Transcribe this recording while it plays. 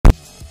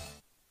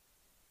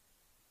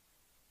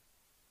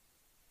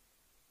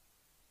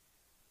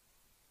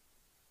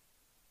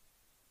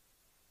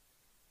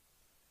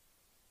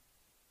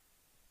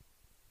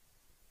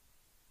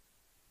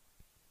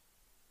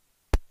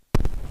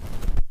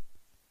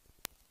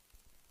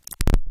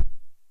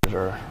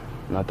numbers or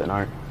nothing,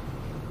 alright?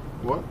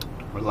 What?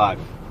 We're live.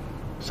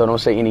 So don't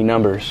say any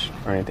numbers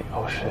or anything.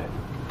 Oh shit.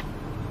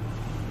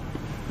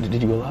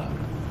 Did you go live?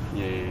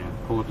 Yeah.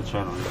 Pull up the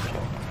channel.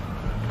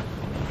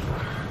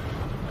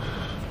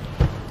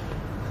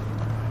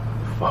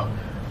 Fuck.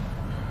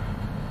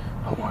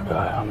 Oh my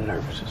god, I'm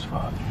nervous as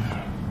fuck.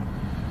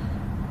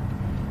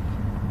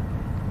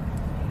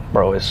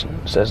 Bro, it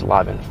says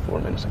live in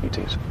 4 minutes of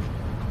UTs.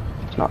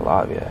 It's not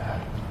live yet.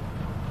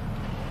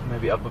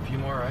 Maybe up a few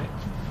more, right?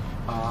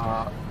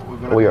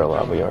 We are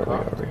live, we are.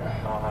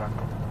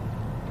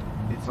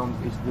 It's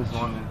this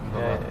one.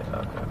 Yeah,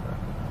 okay.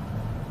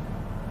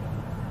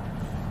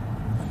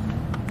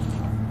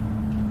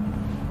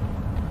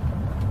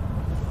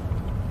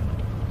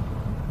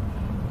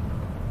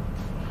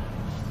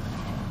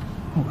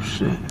 Oh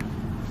shit.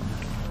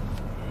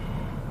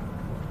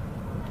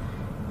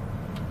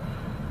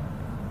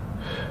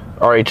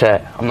 Alright,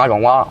 chat. I'm not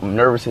gonna lie, I'm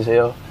nervous as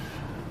hell.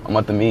 I'm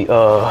about to meet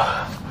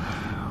Ronaldo,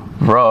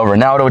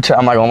 chat.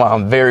 I'm not gonna lie,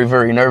 I'm very,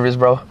 very nervous,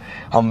 bro.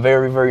 I'm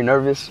very, very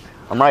nervous.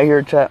 I'm right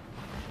here, chat.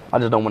 I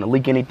just don't want to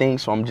leak anything,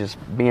 so I'm just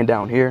being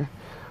down here.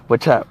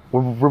 But chat,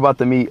 we're about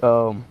to meet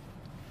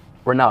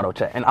Ronaldo,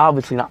 chat. And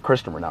obviously not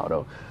Cristiano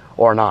Ronaldo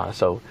or not.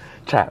 So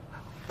chat,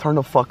 turn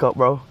the fuck up,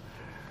 bro.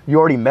 You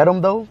already met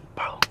him though?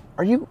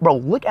 Bro,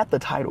 look at the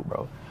title,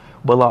 bro.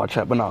 But no,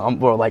 chat, I'm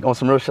like on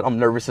some real shit, I'm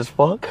nervous as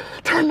fuck.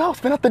 Turn up,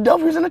 spin up the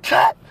W's in the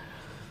chat.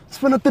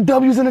 Spin up the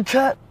W's in the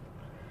chat.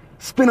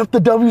 Spin up the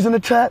W's in the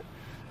chat.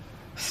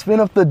 Spin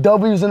up the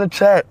W's in the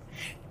chat.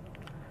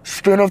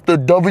 Spin up the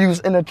W's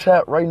in the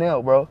chat right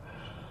now, bro.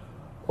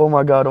 Oh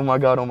my god, oh my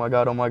god, oh my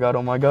god, oh my god,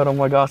 oh my god, oh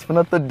my god. Spin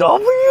up the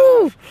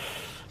W's.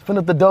 Spin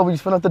up the W's,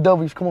 spin up the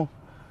W's, come on.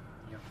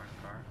 You have a first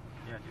car?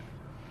 Yeah,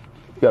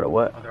 dude. You got a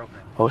what? Oh, they're open.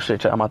 Oh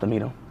shit, chat, I'm about to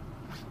meet him.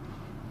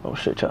 Oh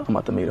shit, chat, I'm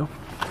about to meet him.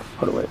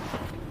 Hold on, wait.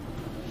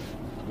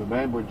 Tudo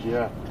bem? Bom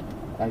dia.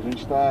 A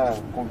gente tá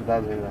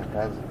convidado aí na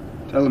casa.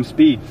 Tell him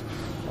speed.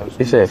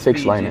 It said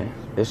fixed lighting.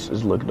 It's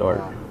look dark.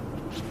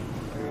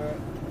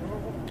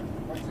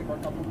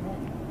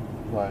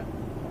 Vai.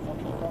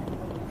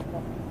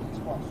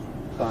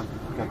 Tá.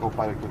 Quer que eu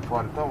pare aqui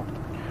fora então?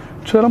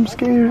 Chat, I'm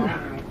scared.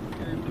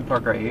 You can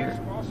park right here.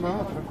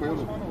 Não,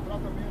 tranquilo.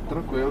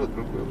 Tranquilo.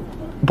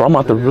 Bro, I'm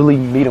about to really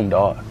meet him,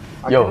 dog.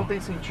 Aqui Yo. não tem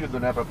sentido,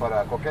 né, pra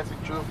parar. Qualquer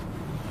sentido.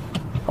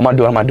 I'm about to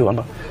do it.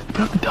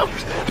 Spin up the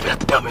W's. Spin up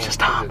the W's.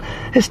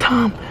 It's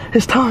time.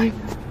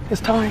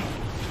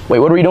 Wait,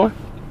 what are we doing?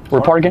 We're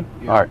parking?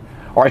 Yeah.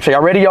 All right, so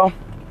y'all ready, y'all?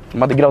 I'm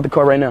about to get out the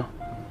car right now.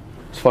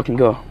 Let's fucking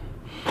go. All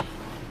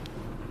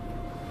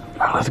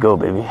right, let's go,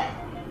 baby.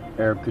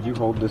 Arab, could you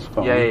hold this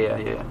phone?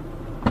 Yeah.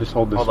 Just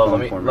hold this Hold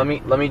phone on, for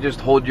me. let me just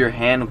hold your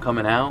hand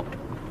coming out.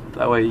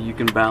 That way you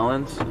can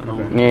balance.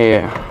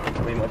 Yeah.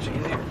 It'll be much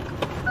easier.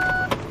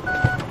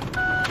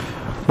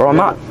 Bro, I'm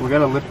not. We're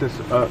gonna lift this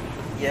up.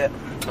 Yeah,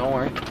 don't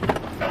worry.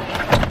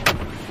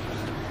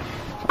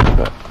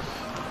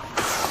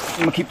 I'm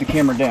gonna keep the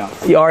camera down.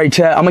 Yeah, all right,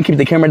 chat. I'm gonna keep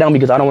the camera down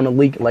because I don't want to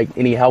leak like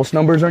any house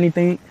numbers or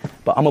anything.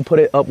 But I'm gonna put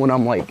it up when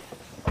I'm like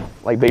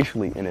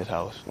basically in his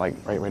house, like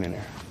right in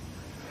there.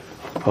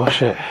 Oh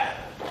shit!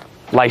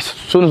 Like as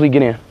soon as we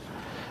get in,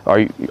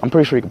 I'm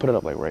pretty sure you can put it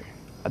up like right.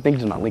 I think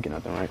he's not leaking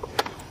nothing, right?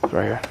 It's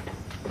right here.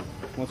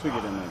 Once we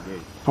get in that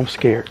gate. I'm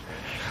scared.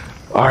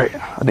 All right,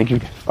 I think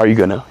you. Are you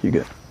good now? You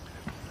good?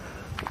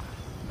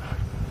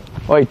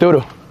 Oi,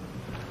 tudo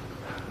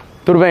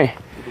bem?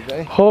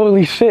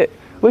 Holy shit!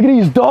 Look at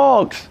these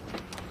dogs.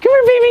 Come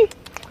here, baby.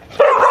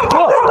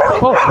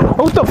 Oh,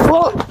 what the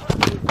fuck?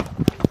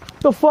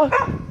 The fuck?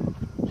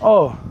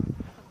 Oh.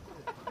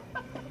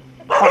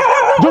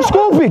 Just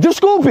scoop it. Just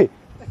scoop it.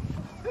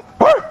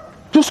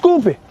 Just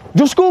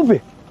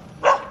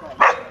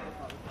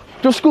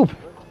scoop it.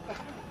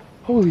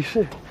 Holy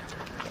shit.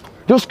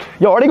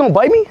 Yo, are they gonna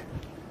bite me?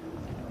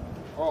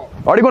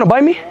 Are they gonna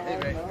bite me?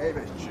 Hey,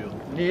 chill.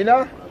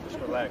 Nina. Just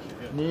relax.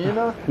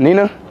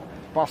 Nina.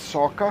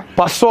 Paçoca.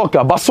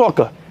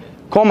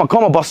 Coma,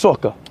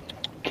 paçoca.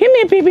 Come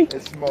here, baby.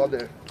 It's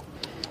mother.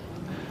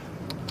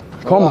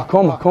 Coma.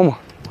 Come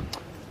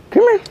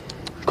here.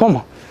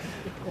 Coma.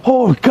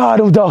 Oh,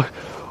 God, oh, dog.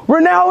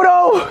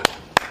 Ronaldo!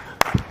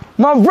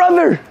 My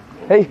brother!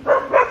 Hey,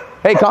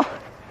 come.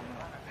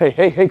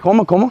 Hey,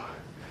 coma.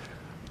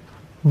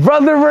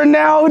 Brother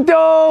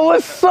Ronaldo,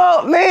 what's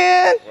up,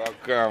 man?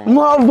 Welcome.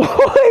 My boy,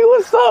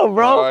 what's up,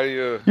 bro? How are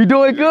you? You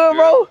doing good,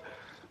 bro?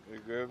 You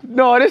good?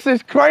 No, this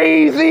is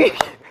crazy.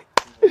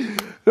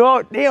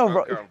 No, damn,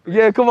 bro.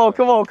 Yeah, come on.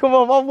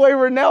 My boy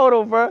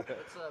Ronaldo, bro.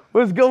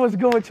 What's good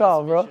with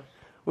y'all, bro?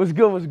 What's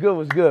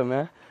good,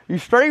 man? You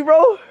straight,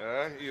 bro?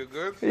 You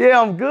good? Yeah,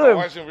 I'm good. I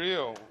watching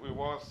real. We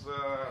was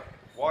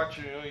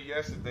watching you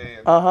yesterday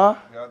and Uh-huh.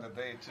 the other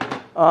day too.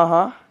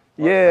 Uh-huh.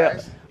 Yeah.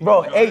 Nice.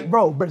 Bro, Enjoy hey, it?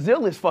 bro,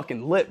 Brazil is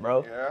fucking lit,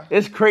 bro. Yeah?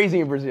 It's crazy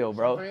in Brazil,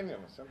 bro. Something?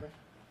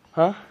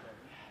 Huh?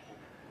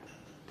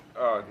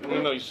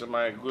 Nino is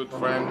my good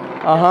friend.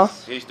 Uh-huh.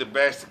 He's the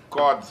best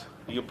COD.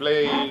 You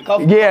play?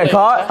 Yeah,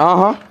 COD.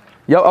 Uh-huh.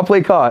 Yo, I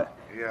play COD.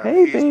 Yeah,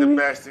 Hey, he's baby. the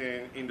best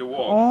in the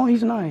world. Oh,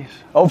 he's nice.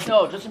 Oh,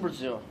 No, just in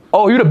Brazil.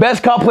 oh, you're the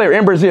best COD player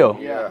in Brazil.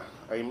 Yeah.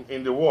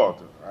 In the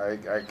world,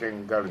 I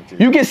can guarantee.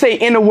 You can say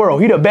in the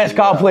world. He the best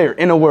COD player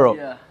in the world.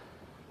 Yeah.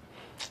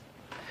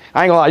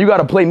 I ain't gonna lie. You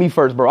gotta play me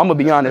first, bro. I'm gonna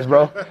be honest,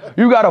 bro.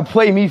 You gotta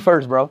play me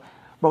first, bro.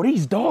 Bro,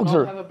 these dogs I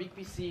are. have a big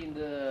PC in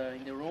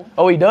the room.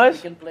 Oh, he We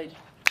does? can play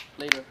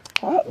later.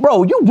 Oh,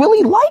 bro, you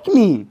really like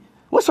me.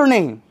 What's her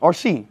name? Or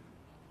she?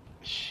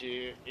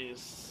 She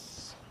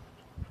is.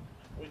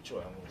 Which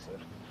one was it?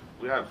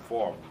 We have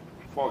four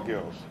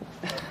girls.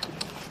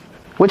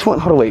 Which one?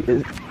 Hold on, wait.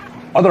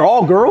 Are they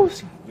all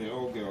girls? They're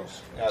all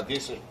girls.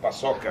 This is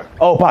Paçoca.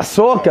 Oh,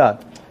 Paçoca.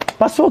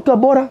 Paçoca,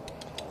 bora.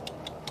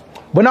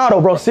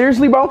 Ronaldo, bro,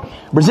 seriously, bro?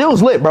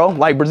 Brazil's lit, bro.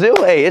 Like, Brazil,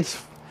 hey,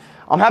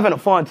 I'm having a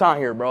fun time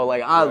here, bro.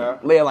 Like,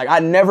 I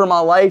never in my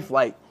life,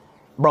 like,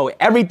 bro,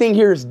 everything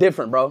here is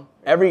different, bro.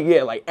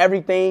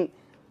 Everything,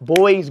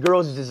 boys,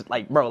 girls, is just,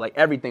 like, bro, like,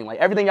 everything. Like,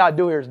 everything y'all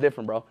do here is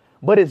different, bro.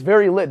 But it's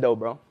very lit, though,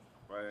 bro.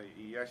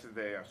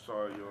 Yesterday I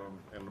saw you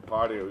in the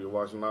party. You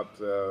was not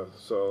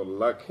so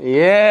lucky.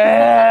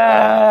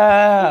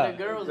 Yeah. The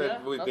girls, With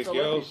yeah? with Not the so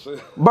girls.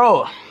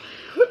 Bro.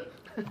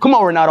 Come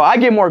on, Ronaldo. I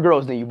get more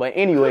girls than you, but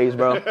anyways,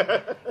 bro.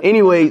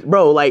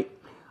 Like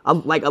a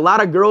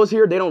lot of girls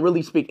here, they don't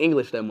really speak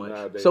English that much.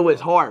 Nah, so don't.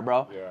 it's hard,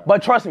 bro. Yeah.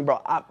 But trust me, bro.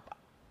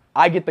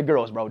 I get the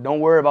girls, bro. Don't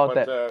worry about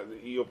But that.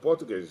 your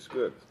Português is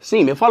good.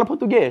 Sim, eu falo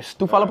português.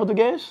 Tu fala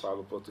português?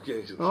 Falo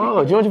português.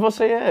 Oh, de onde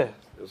você é?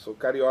 Eu sou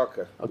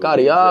carioca. Oh, do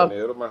carioca. Rio de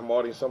Janeiro, mas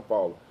moro em São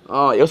Paulo.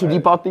 Oh, eu sou de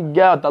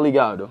Portugal, tá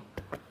ligado?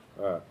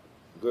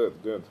 Good.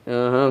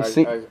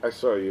 Sim. I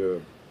saw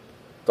you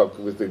talk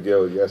with the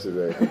girl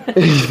yesterday.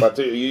 But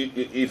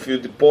if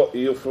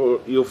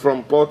you're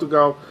from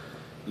Portugal,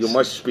 you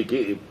must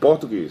speak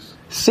Portuguese.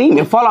 Sim,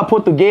 eu falo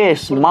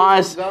português,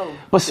 mas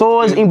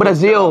pessoas em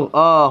Brasil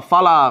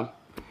falam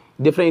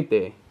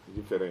diferente.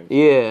 Different.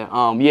 Yeah,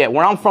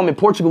 where I'm from in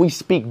Portugal, we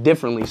speak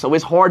differently, so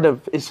it's hard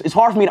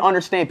for me to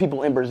understand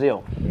people in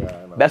Brazil. Yeah,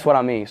 I know. That's what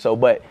I mean. So,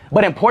 but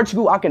in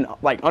Portugal, I can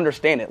like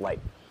understand it like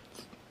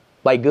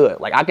good.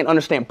 Like I can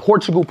understand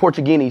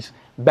Portuguese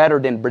better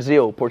than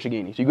Brazil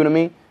Portuguese. You get what I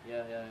mean?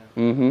 Yeah.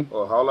 Mm-hmm.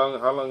 Oh, how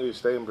long you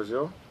stay in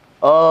Brazil?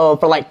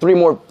 For like 3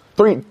 days.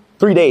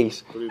 3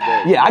 days.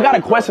 Yeah, I got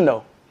a question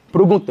though.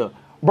 Pergunta,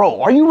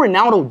 bro, are you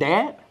Ronaldo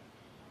dad?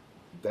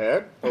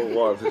 Dad or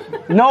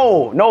what?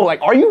 No,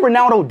 like, are you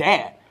Ronaldo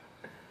dad?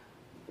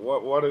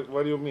 What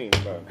do you mean?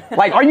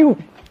 Like, are you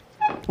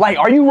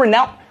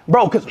Ronaldo,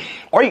 bro? Cause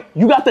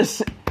you got the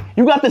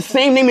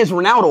same name as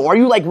Ronaldo? Are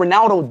you like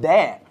Ronaldo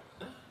dad?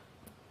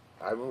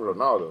 I'm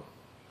Ronaldo.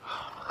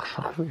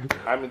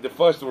 I'm the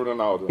first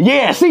Ronaldo.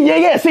 Yeah, see,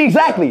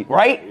 exactly,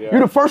 right? Yeah.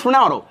 You're the first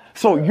Ronaldo,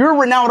 so you're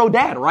Ronaldo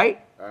dad, right?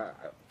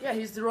 Yeah,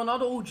 he's the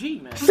Ronaldo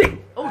OG, man. See,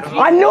 OG.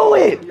 I knew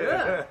it.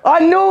 Yeah. I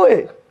knew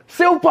it.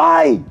 Seu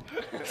pai,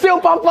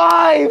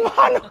 papai,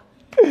 mano.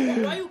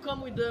 Why you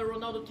come with the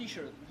Ronaldo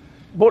t-shirt?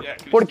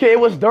 Porque it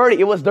was dirty.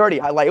 It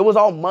was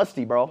all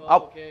musty, bro. Oh,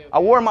 okay. I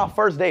wore it my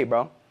first day,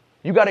 bro.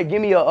 You gotta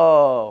give me a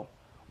or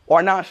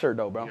not shirt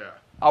though, bro. Yeah.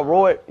 I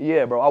wore it,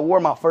 yeah, bro. I wore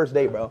it my first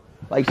day, bro.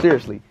 Like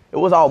seriously, it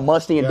was all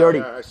musty and dirty.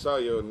 Yeah, I saw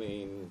you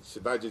in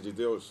Cidade de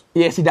Deus.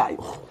 Yes, he died.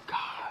 Oh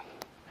God,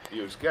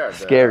 You're scared.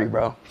 scary,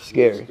 bro.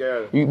 Scary.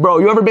 Scared.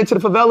 You ever been to the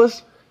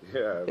favelas?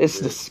 Yeah. It's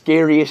the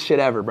scariest shit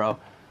ever, bro.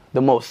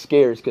 The most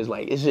scariest, cause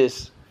like it's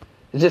just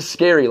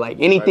scary. Like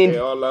anything. They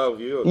all love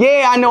you.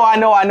 Yeah, I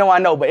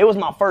know. But it was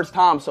my first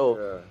time, so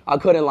Yeah. I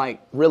couldn't like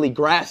really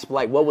grasp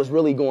like what was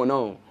really going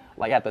on.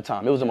 Like at the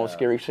time, it was the most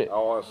scary shit. I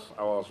was.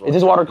 Is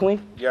this water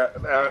clean? Yeah,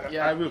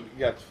 Yeah. I will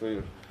get for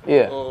you.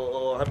 Yeah.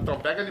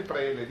 Rapidão, pega ali pra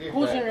ele ali.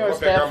 Who's in Eu your vou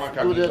pegar staff uma do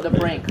camisa the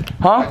pra ele. prank?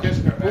 Huh?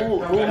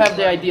 Who have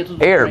the idea to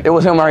do Air. the prank? It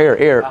was him right here.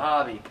 Air.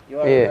 Javi. You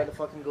are Yeah. the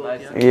fucking goat,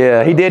 Nice. yeah?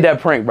 Yeah, he did that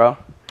prank, bro.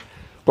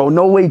 Bro,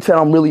 no way tell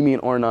I'm really me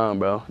and Ornan,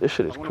 bro. This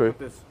shit is I want to crazy.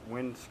 put this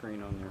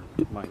windscreen on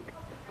your mic.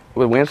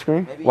 With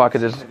windscreen? Why?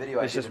 Cause it's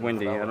It's just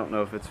windy. I don't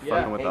know if it's Yeah.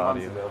 fucking with the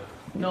audio.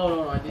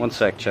 No, I didn't. One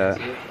sec, chat.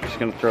 Just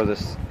gonna throw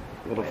this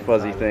little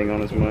fuzzy thing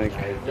on his mic.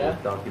 Yeah?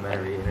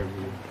 Documentary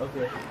interview.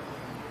 Okay.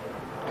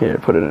 here.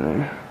 Put it in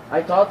there.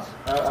 I thought,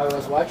 I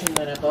was watching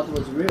and I thought it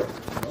was real.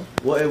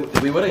 Well,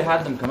 we would have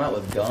had them come out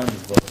with guns,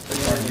 but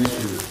it's on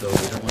YouTube, so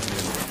we don't want to.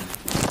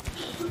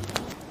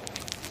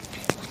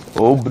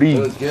 Oh, It breathe.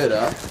 was good,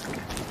 huh?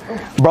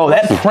 Bro,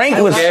 that prank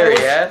was Scary,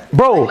 yeah?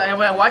 Bro, Like,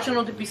 when I watched it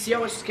on the PC, I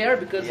was scared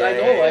because I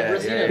know I'm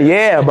Brazilian.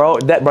 yeah, bro.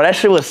 That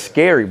shit was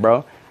scary,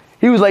 bro.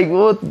 He was like,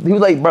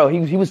 bro,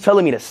 he was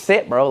telling me to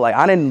sit, bro. Like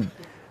I didn't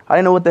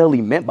know what the hell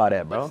he meant by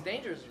that, But bro. it's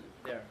dangerous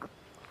there.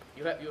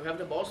 You have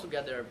the balls to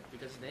get there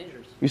because it's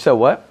dangerous. You said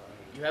what?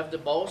 You have the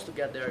balls to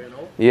get there, you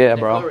know? Yeah, And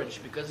the bro. courage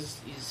because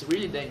it's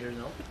really dangerous,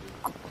 you know?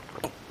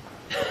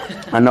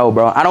 I know,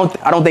 bro. I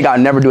don't think I'll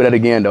never do that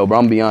again, though, bro.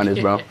 I'm gonna be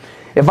honest, bro.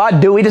 If I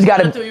do, we just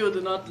Better gotta, to you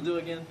to not to do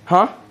again.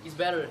 huh? It's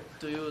better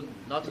to you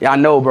not to Yeah, I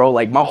know, bro.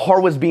 Like my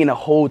heart was beating the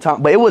whole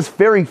time, but it was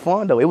very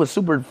fun, though. It was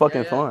super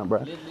fucking fun,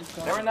 bro.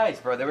 They were nice,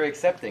 bro. They were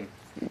accepting.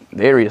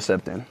 Very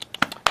accepting.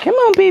 Come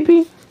on,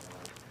 baby.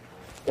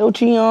 Eu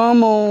te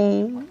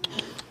amo.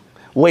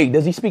 Wait,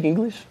 does he speak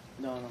English?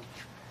 No.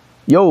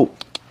 Yo,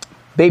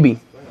 baby.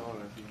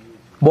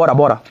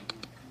 Bora.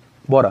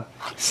 Bora.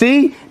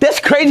 See? That's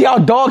crazy how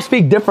dogs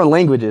speak different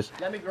languages.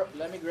 Let me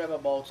grab a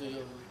ball to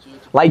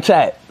Like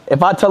chat.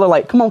 If I tell her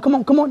like, come on.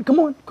 Bora.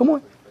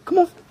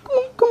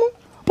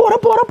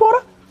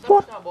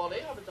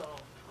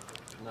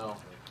 No.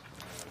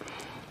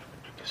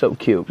 So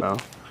cute, bro.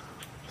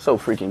 So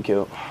freaking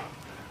cute.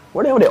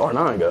 Where the hell did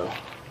R9 go?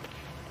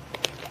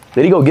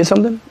 Did he go get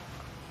something?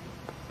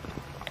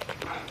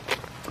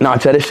 Nah,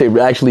 chat, this shit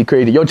actually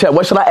crazy. Yo, chat,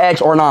 what should I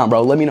ask R9,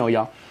 bro? Let me know,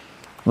 y'all.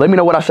 Let me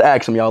know what I should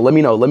ask him, y'all. Let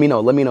me know.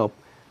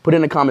 Put it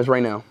in the comments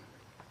right now.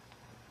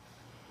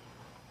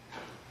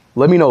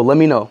 Let me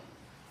know.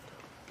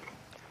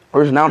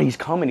 Where's now? He's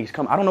coming. I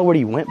don't know where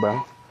he went,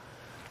 bro.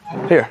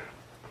 Here.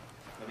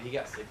 Maybe he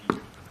got sick.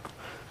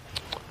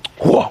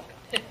 Whoa.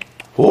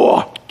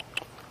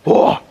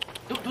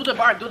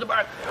 Do the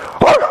bark.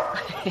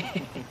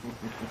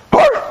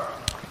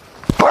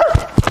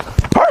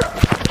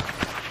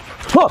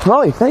 Fuck,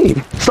 Molly, hey,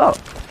 what's up?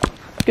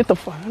 Get the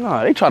fuck,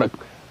 nah, they try to.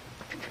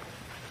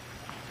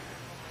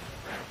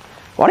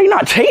 Why are they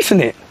not chasing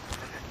it?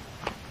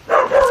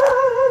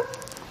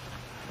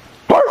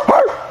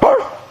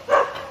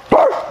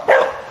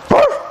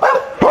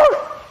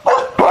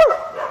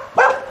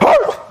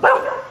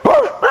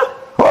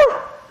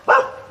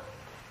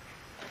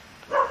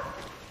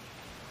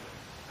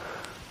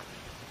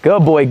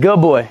 Good boy.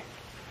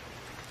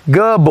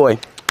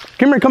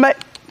 Come here, come back.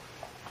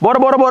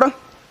 Bora.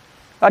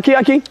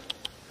 Aqui.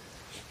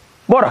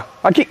 Bora,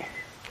 aqui.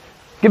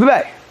 Give it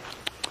back.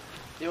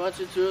 You want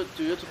you to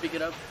pick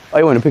it up? Oh,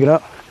 you want to pick it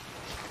up?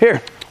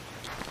 Here.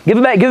 Give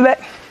it back.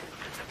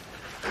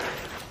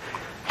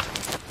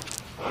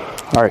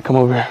 All right, come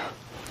over here.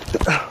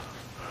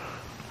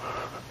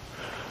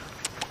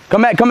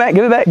 Come back.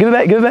 Give it back.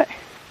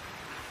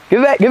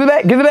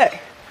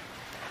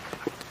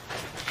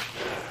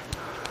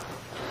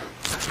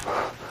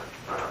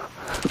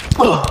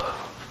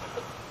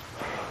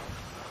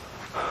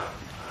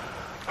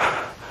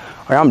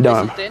 All right, I'm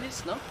done.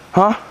 Tennis, no?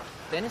 Huh?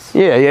 Tennis?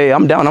 Yeah.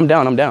 I'm down.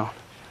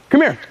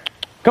 Come here.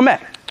 Come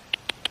back.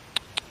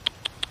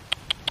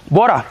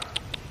 Bora.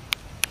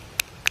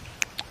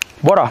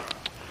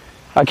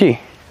 Aqui.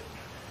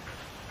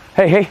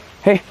 Hey.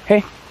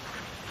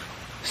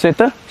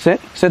 Senta.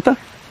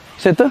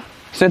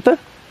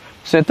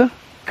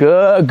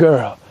 Good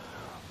girl.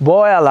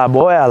 Boy,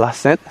 ela.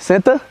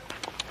 Senta.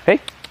 Hey,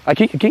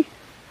 aqui.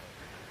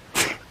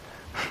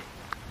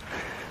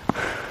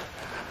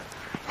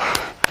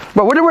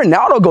 Bro, where did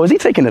Ronaldo go? Is he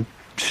taking a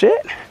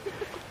shit?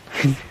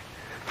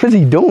 What's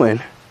he doing?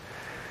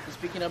 He's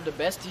picking up the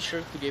best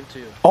t-shirt to give to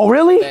you. Oh,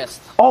 really?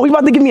 Best. Oh, he's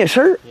about to give me a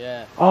shirt?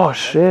 Yeah. Oh,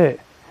 shit.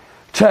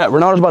 Chat,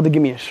 Ronaldo's about to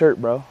give me a shirt,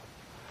 bro.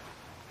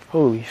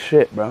 Holy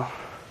shit, bro.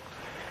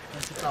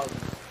 20,000.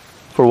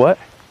 For what?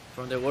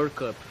 From the World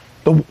Cup.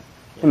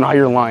 Nah,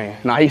 you're lying.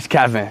 Nah, he's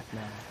Kevin.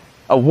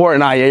 Nah. Award?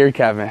 Nah, yeah, you're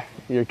Kevin.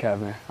 Maybe, yeah,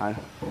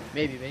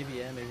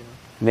 maybe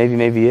not.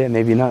 Maybe yeah,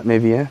 maybe not,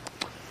 maybe yeah.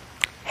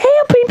 Hey,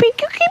 baby,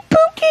 cookie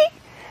pookie.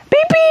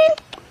 Baby,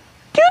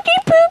 cookie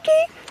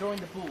pookie. Throw in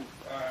the pool.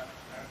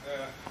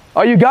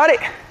 Oh, you got it?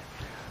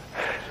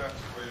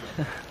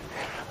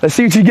 Let's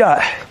see what you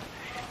got.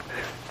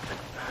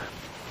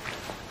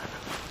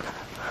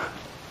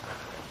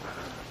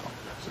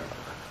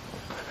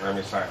 Let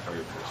me sign for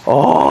you, please.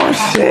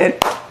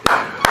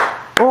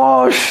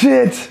 Oh,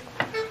 shit.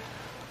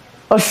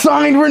 A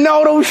signed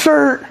Ronaldo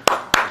shirt. Is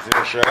it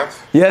a shirt?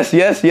 Yes.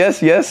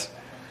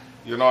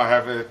 You know I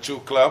have 2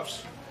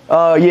 clubs.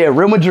 Yeah,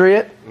 Real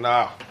Madrid.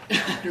 No.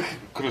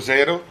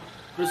 Cruzeiro.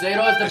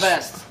 Cruzeiro is the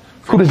best.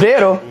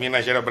 Cruzeiro.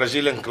 Minas Gerais,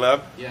 Brazilian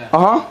club. Yeah.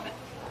 Uh-huh.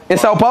 In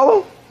Sao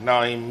Paulo?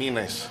 No, in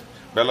Minas,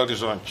 Belo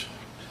Horizonte.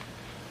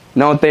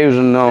 No,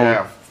 no.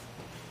 Yeah,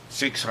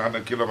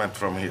 600 kilometers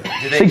from here.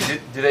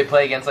 Do they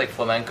play against like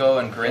Flamenco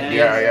and Corinthians?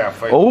 Yeah.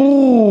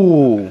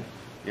 Oh.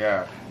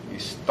 Yeah,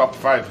 it's top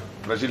 5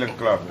 Brazilian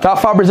club. Top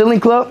 5 Brazilian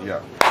club?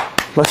 Yeah.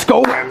 Let's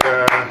go. And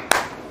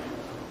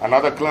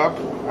another club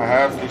I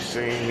have is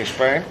in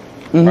Spain,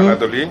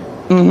 Valladolid.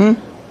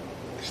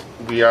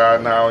 We are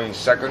now in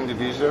 2nd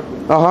division,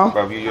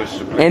 but we used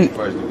to play in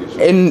 1st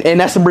division. And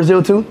that's in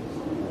Brazil too?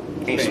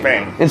 In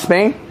Spain. In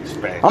Spain? In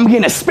Spain. I'm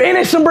getting a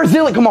Spanish and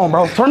Brazilian. Come on,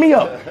 bro. Turn me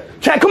up.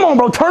 Chat, come on,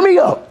 bro. Turn me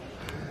up.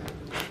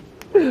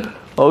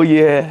 Oh,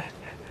 yeah.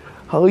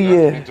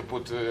 You need to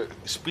put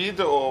speed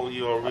or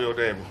your real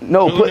name?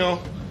 No, Junior?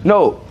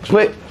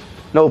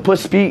 put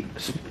speed.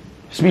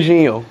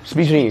 Speedinho.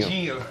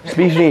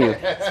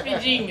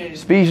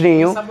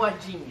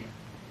 Saboadinho.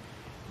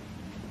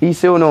 E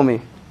seu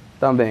nome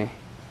também.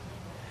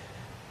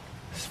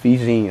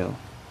 Speedinho.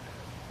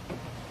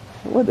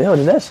 What the hell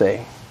did that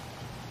say?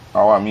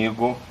 Ao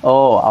amigo.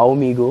 Oh, ao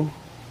amigo.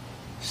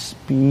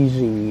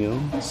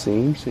 Speedinho.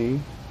 Sim.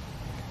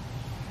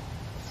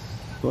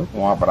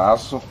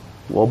 Abraço.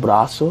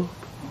 Abraço.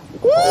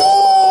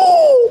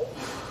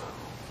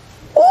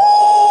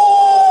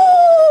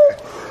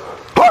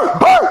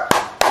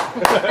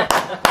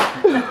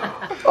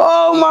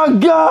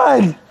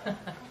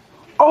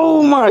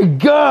 Oh my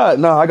god.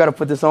 No, I gotta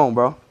put this on,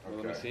 bro.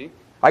 Let me see.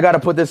 I gotta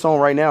put this on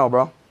right now,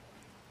 bro.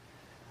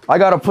 I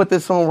gotta put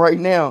this on right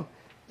now.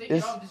 Take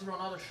it off, this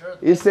Ronaldo shirt.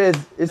 It says.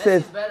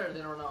 Messi's better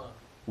than Ronaldo.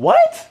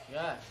 What?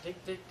 Yeah,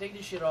 take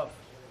this shit off.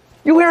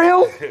 You hear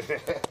him?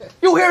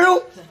 You hear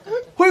him?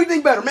 Who do you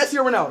think better, Messi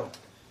or Ronaldo?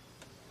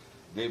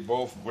 They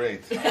both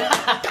great.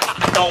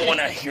 I don't want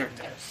to hear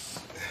this.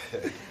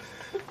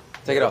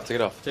 Take it off. Take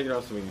it off. Take it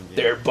off so we can.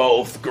 They're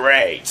both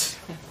great.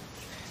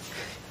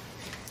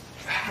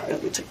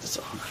 Let me take this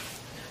off.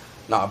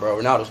 Nah, bro,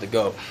 Ronaldo's the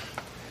GOAT.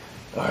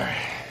 All right.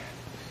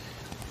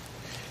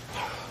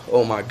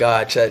 Oh my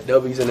God, chat.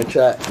 W's in the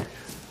chat.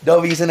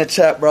 W's in the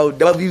chat, bro.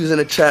 W's in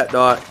the chat,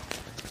 dog.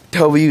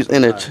 W's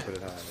in the chat.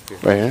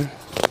 Right here.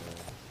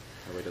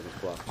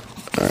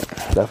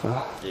 Alright,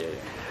 definitely. Yeah.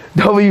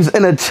 W's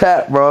in the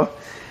chat, bro.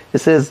 It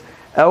says,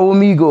 El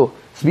amigo,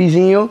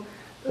 Speedinho.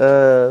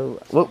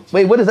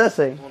 Wait, what does that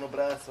say?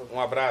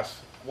 Abraço.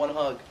 One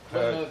hug.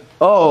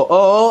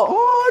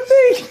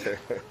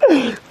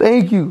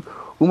 Thank you.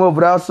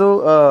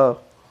 Abraço,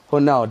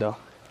 Ronaldo.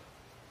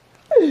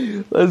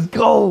 Let's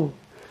go.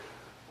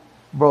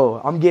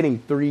 Bro, I'm getting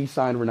 3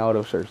 signed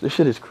Ronaldo shirts. This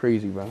shit is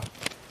crazy, bro.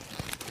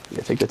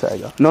 Yeah, take the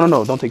tag off. No,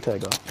 don't take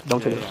tag off.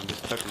 Don't take it off. I'm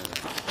just tucking it in.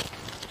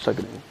 Tuck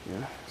it in,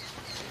 yeah.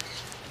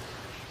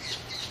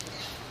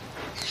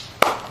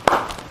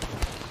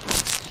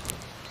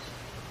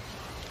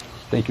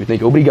 Thank you.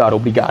 Obrigado.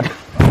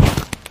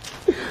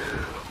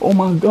 Oh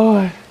my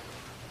God.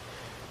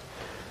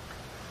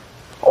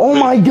 Oh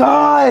my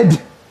God.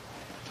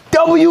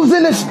 W's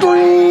in the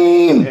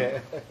stream.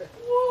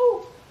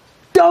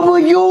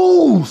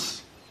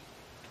 W's.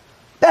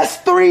 That's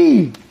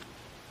 3.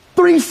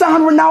 3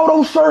 signed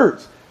Ronaldo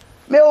shirts.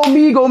 Meu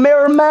amigo,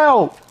 meu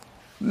irmão.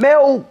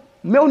 Meu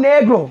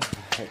negro.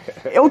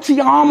 Eu te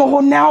amo,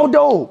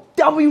 Ronaldo.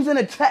 W's in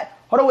the chat.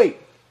 Hold on, wait.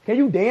 Can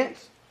you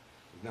dance?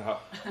 No,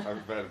 I'm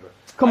better.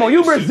 Come on,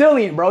 you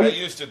Brazilian, bro. I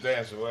used to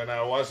dance when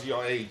I was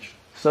your age.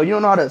 So you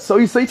don't know how to. So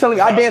you telling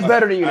me I dance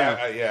better than you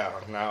now? Yeah,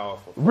 now.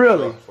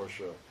 Really? For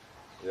sure.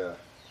 Yeah.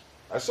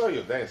 I saw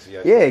you dance.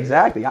 Yeah. Yeah,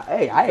 exactly.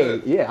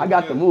 I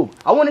got the move.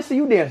 I want to see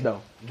you dance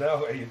though.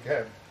 No, you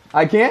can't.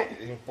 I can't.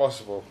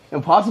 Impossible.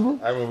 Impossible.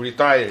 I'm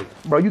retired.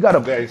 Bro, you gotta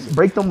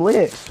break them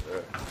legs.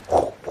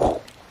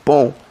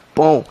 Boom,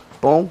 boom,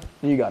 boom.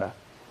 You gotta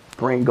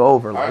bring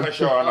over. I'm gonna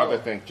show another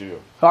thing to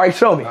you. All right,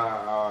 show me.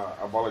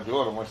 A bola de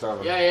ouro,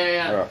 mostra.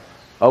 Yeah.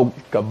 Oh,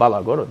 bola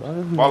agora.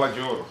 Bola de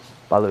ouro.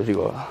 Bola de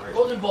ouro.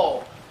 Golden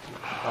ball.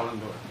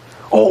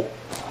 Oh,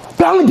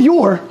 Ballon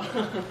d'Or.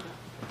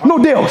 No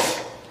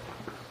Deus.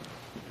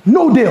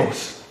 No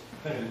Deus.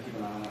 Yeah.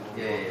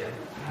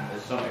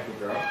 There's so many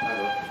girl.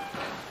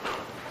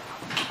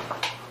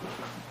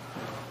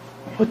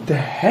 What the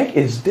heck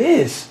is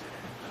this?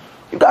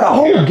 You got a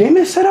whole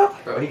gaming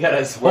setup? Bro, he got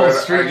his whole I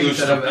streaming used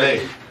set to up.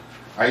 play.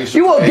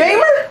 You a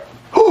gamer?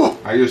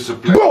 I used to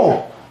play.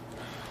 Bro,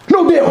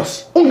 no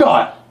Deus.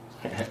 God.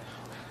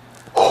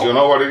 You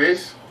know what it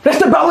is? That's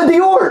the Ballon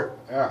d'Or.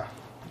 Yeah.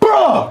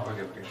 Bro,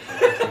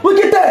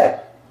 look at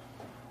that.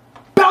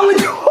 Ballon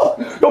d'Or.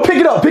 Yo, pick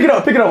it up.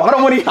 I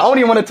don't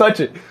even want to touch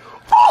it.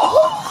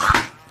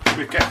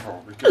 Be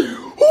careful.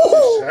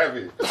 It's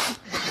heavy.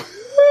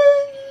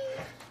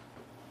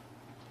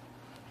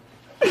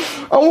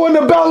 I won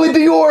the Ballon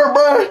d'Or,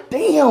 bro.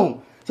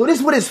 Damn. So this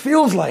is what it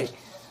feels like.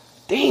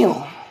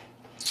 Damn.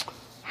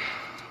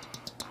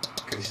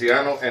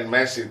 Cristiano and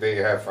Messi, they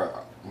have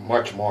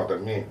much more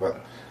than me, but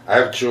I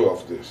have 2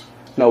 of these.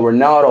 No,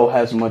 Ronaldo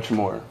has much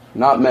more.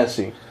 Not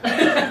Messi.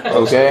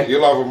 Okay? You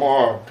love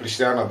more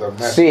Cristiano than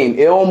Messi. Sim,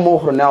 eu amo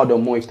Ronaldo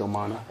muito,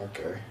 mano.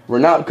 Okay.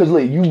 Ronaldo, because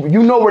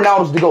you know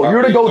Ronaldo's the GOAT.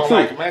 You're the GOAT too.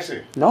 You don't like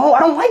Messi? No, I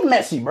don't like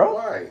Messi, bro.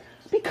 Why?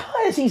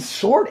 Because he's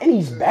short and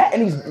he's bad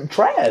and he's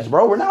trash,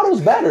 bro.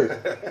 Ronaldo's better.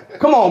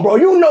 Come on, bro.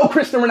 You know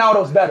Cristiano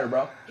Ronaldo's better,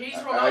 bro. He's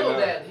Ronaldo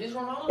dad. He's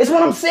Ronaldo. It's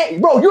what I'm saying.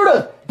 Bro, you're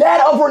the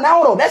dad of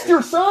Ronaldo. That's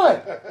your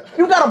son.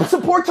 You gotta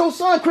support your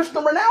son,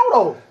 Cristiano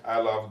Ronaldo. I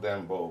love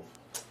them both.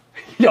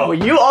 Yo,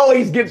 you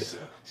always get...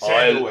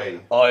 I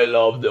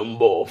love them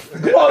both.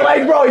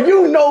 Like, bro,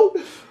 you know.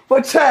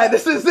 But Chad,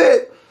 this is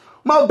it.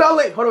 My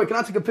belly. Hold on, can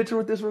I take a picture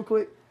with this real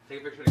quick?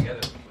 Take a picture together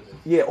with it.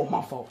 Yeah, oh,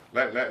 my fault.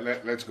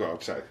 Let's go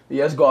outside.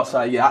 Yeah, let's go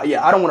outside.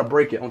 Yeah, I don't want to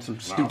break it on some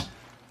stupid.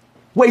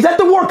 Wait, is that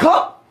the World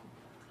Cup?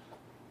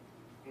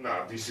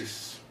 No, this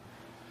is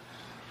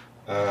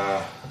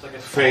like a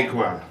fake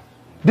one.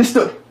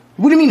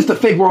 What do you mean it's the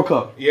fake World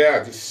Cup? Yeah,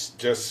 this is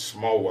just a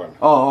small one.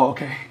 Oh,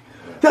 okay.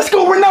 Let's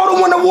go, Ronaldo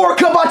won the World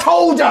Cup. I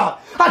told y'all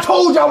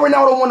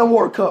Ronaldo won the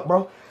World Cup,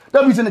 bro.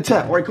 W's in the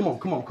chat. All right, come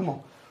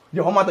on.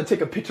 Yo, I'm about to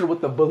take a picture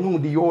with the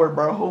Ballon d'Or,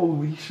 bro.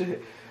 Holy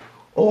shit.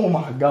 Oh,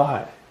 my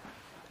God.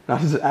 Now,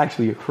 this is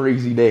actually a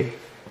crazy day.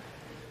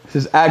 This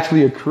is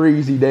actually the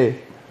crazy day.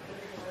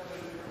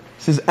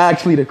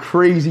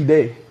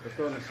 Let's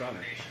go in the sun.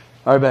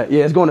 All right, bet.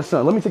 Yeah, let's go in the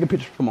sun. Let me take a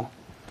picture. Come on.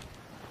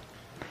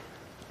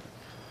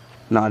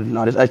 Nah,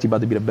 this is actually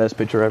about to be the best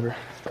picture ever.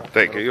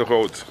 Take it, you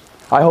hold.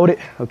 I hold it?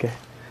 Okay.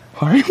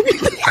 All right.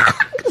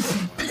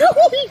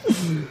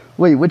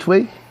 Wait, which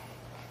way?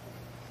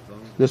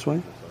 This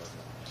way?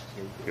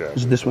 Yeah.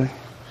 Is it this way?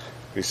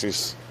 This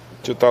is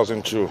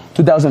 2002.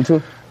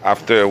 2002?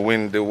 after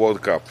win the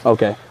World Cup.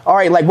 Okay. All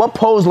right. Like, what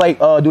pose like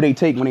do they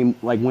take when they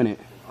like win it?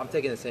 I'm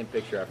taking the same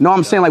picture. After No,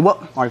 I'm saying like what?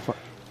 All right. Fuck.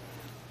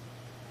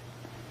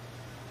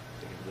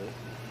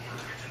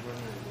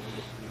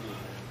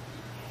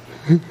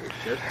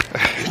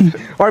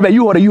 All right, man.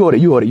 You hold it. You hold it.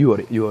 You hold it. You hold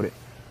it. You hold it.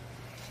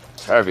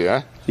 It's heavy,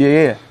 huh? Yeah,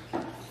 yeah.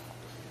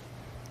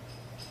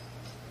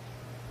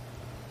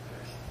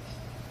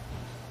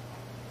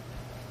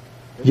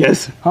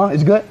 Yes. Huh?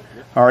 It's good?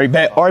 All right,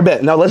 bet. All right,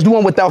 bet. Now let's do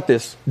one without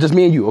this. Just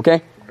me and you,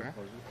 okay?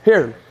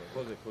 Here.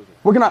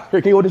 We're gonna.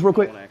 Here, can you hold this real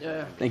quick?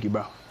 Yeah. Thank you,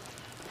 bro.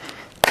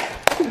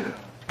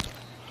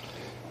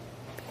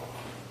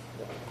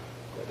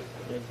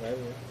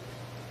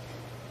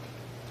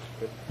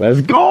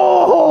 Let's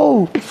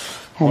go!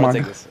 Oh my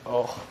god.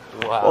 Oh,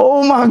 wow.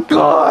 Oh my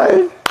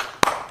god.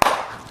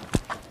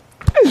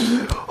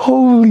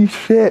 Holy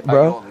shit,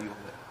 bro.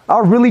 I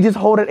really just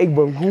holding a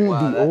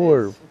balloon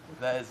orb.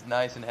 That is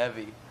nice and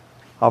heavy.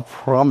 I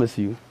promise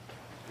you.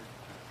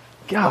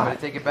 God. Want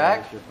to take it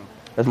back?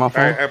 That's my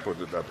phone. I put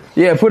it up.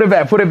 Yeah, put it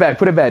back, put it back,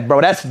 put it back,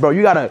 bro. That's bro.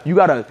 You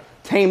gotta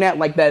tame that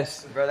like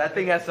that's. Bro, that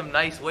thing has some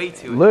nice weight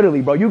to it.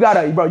 Literally, bro. You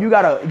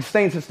gotta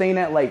sustain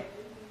that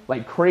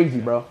like crazy,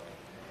 bro.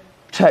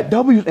 Chat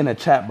W's in the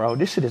chat, bro.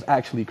 This shit is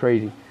actually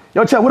crazy.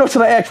 Yo, chat. What else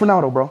should I ask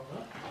Ronaldo, bro?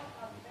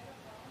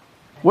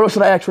 What else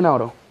should I ask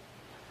Ronaldo?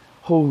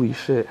 Holy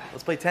shit.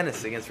 Let's play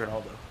tennis against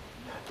Ronaldo.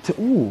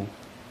 Ooh. You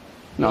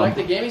No. like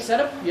the gaming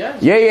setup? Yeah.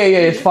 Yeah.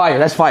 It's fire.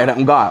 That's fire.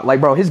 That God. Like,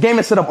 bro, his game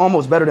is set up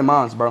almost better than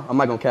mine's, bro. I'm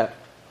not gonna cap.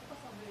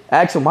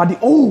 Ask him.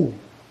 Ooh.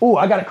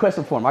 I got a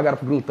question for him. I got a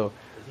pergunta.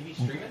 Is he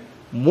streaming?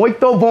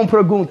 Muito bom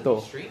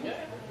pergunta. Stream? Yeah.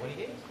 When he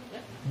games? Yeah.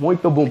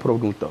 Muito bom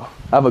pergunta.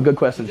 I have a good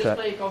question, Just chat.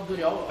 play Call of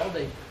Duty all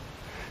day.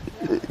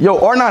 Yo,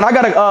 R9, I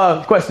got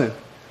a question.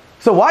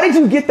 So why did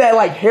you get that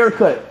like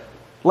haircut?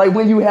 Like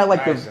when you had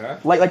like Nice, the huh?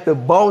 like the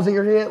balls in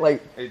your head,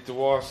 like It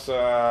was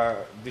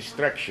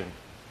distraction.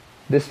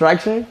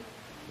 distraction?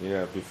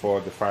 Yeah,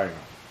 before the final.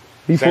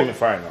 Before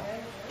Semi-final,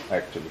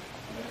 actually.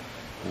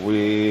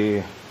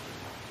 We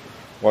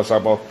was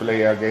about to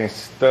play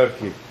against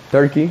Turkey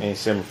Turkey? in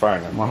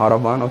semi-final.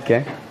 Maharavan,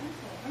 okay.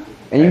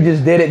 And you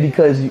just did it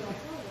because you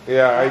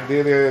Yeah, I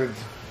did it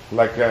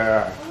like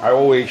I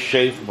always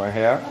shave my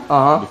hair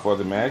before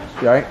the match,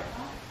 right?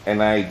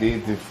 and I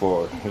did it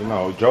for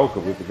joke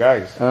with the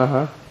guys,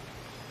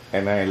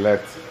 and I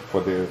left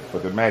for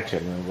the match,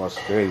 and it was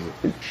crazy.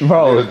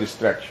 Bro. Little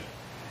distraction.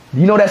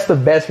 You know that's the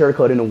best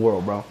haircut in the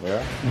world, bro.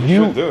 Yeah,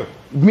 You- should do.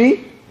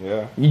 Me?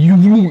 Yeah,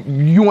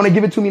 You want to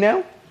give it to me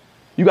now?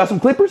 You got some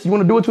clippers? You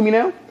want to do it to me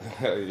now?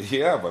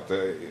 yeah, but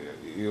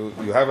you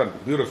have a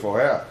beautiful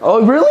hair.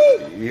 Oh,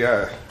 really?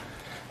 Yeah,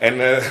 and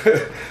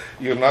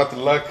you're not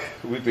luck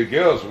with the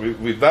girls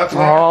with that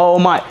hair. Oh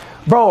my,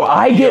 bro!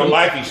 Your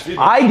life is finished.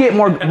 I get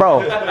more,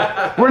 bro.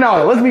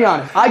 Ronaldo, let's be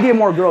honest. I get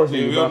more girls than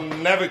You you, will bro.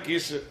 never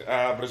kiss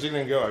a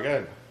Brazilian girl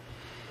again.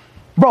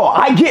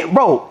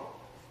 Bro,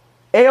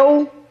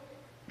 eu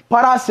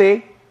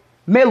parece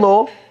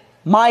melhor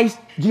mais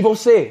de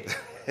você.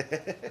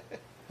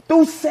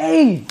 Tu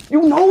sei,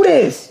 you know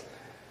this.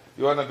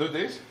 You wanna do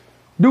this?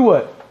 Do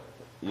what?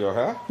 Your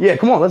hair? Yeah,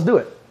 come on, let's do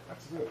it.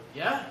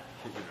 Yeah.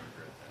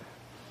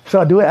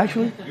 Should I do it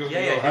actually?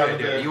 Yeah,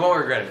 do it. You won't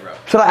regret it, bro.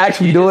 Should I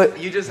actually do it?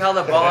 You just held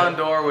a Ballon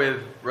d'Or with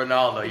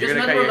Ronaldo. You're Just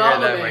gonna met cut your hair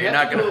Ronaldo, that man. way. You You're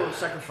have not to gonna. do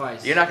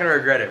sacrifice. You're not gonna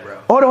regret it, bro.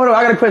 Hold on,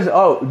 I got a question.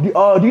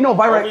 Do you know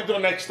What Virat? we do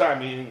next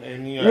time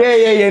in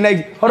US? Yeah.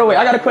 Next. Hold on, wait.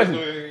 I got a question. Do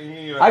it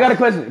in US. I got a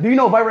question. Do you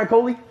know Virat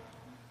Kohli?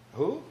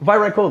 Who?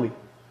 Virat Kohli,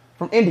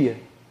 from India.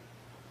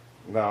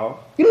 No.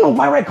 You don't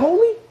know Virat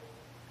Kohli?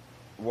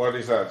 What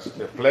is that?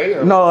 A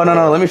player? No.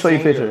 Let me show you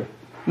a Singer? picture.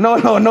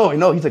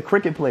 No. He's a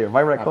cricket player.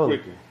 Virat Kohli.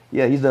 cricket.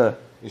 Yeah, he's the.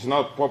 It's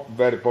not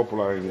very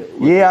popular in.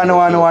 Yeah, I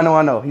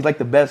know. He's like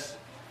the best.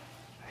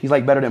 He's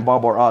like better than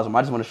Babar Azam.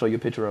 I just want to show you a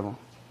picture of him.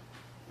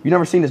 You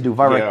never seen this dude,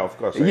 Virat? Yeah, of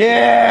course.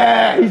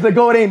 Yeah, he's the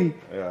GOAT, ain't he?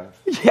 Yeah.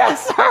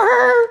 Yes,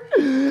 sir.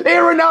 Hey,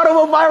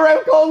 Ronaldo, a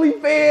Virat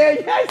Kohli fan.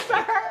 Yes,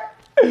 sir.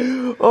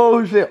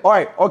 Oh shit. All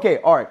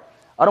right.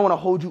 I don't want to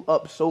hold you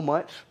up so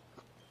much.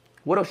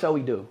 What else shall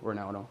we do,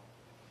 Ronaldo?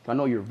 I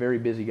know you're a very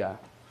busy guy.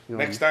 You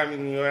know Next time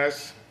in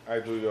US, I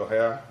do your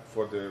hair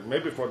for the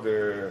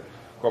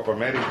Copa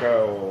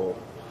America or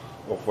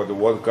for the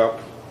World Cup.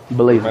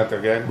 Beleza. Met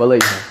again.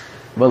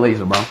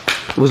 Beleza, bro.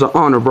 It was an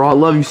honor, bro. I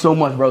love you so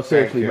much, bro.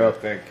 Seriously, bro.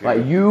 Thank you.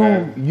 Like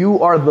Man.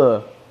 you are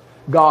the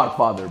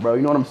godfather, bro.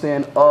 You know what I'm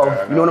saying?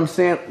 You know what I'm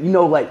saying? You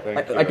know, like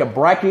a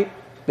bracket,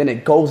 then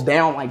it goes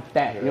down like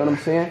that. You know what I'm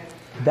saying?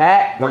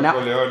 That Don Ronaldo.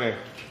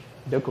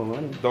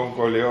 Corleone. Don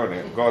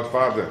Corleone,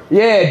 Godfather.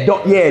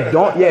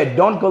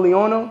 Don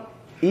Corleone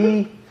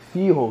e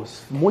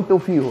filhos, muito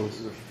filhos.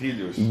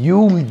 Filhos.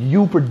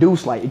 You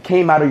produce like it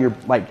came out of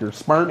your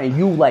sperm, and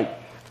you like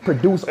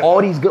produce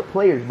all these good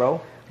players,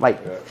 bro. Like,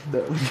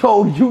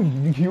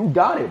 you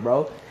got it,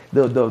 bro.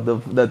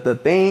 The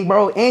thing,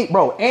 bro,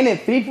 and in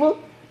FIFA,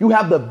 you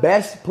have the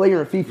best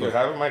player in FIFA. You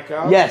have my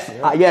card? Yes,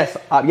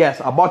 Yeah.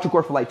 yes. I bought your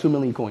court for like 2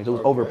 million coins. It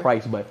was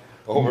overpriced, but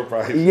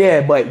Overpriced.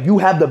 yeah, but you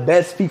have the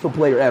best FIFA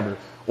player ever.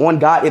 On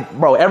God,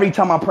 bro. Every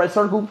time I press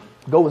circle,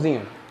 goes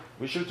in.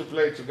 We should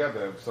play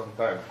together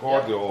sometime,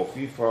 COD or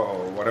FIFA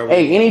or whatever.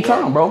 Hey,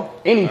 anytime, bro.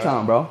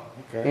 Anytime, bro.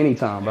 Okay.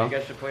 Anytime, bro. You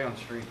guys should play on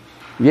street.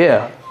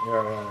 Yeah.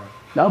 Yeah.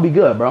 That'll be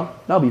good, bro.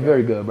 That'll be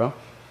very good, bro.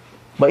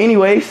 But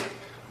anyways,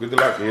 Good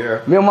luck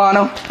here. mi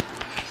hermano.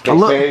 Stay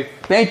safe.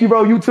 Thank you,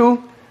 bro. You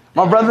too.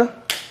 My brother.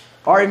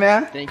 All right,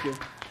 man. Thank you.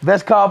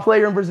 Best COD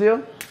player in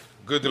Brazil.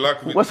 Good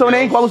luck with What's your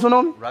name? Qual é o seu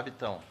nome?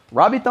 Rabitão.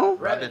 Rabitão?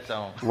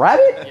 Rabitão.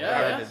 Rabbit?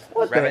 Yeah.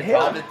 What the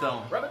hell?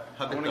 Rabitão.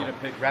 I want you to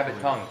pick rabbit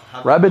tongue.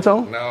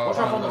 Rabitão? No. All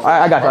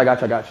right, I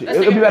got you.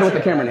 It'll be better with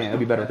the camera now. It'll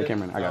be better with the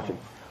camera now. I got you.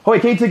 Oh,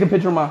 wait, can you take a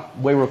picture of my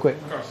boy real quick?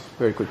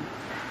 Very quick.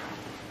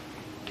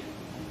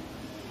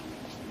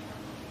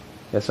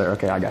 Yes, sir.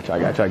 Okay, I got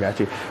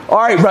you. All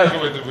right, bro.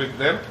 With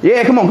them?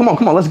 Yeah, come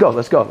on. Let's go.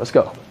 Let's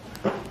go.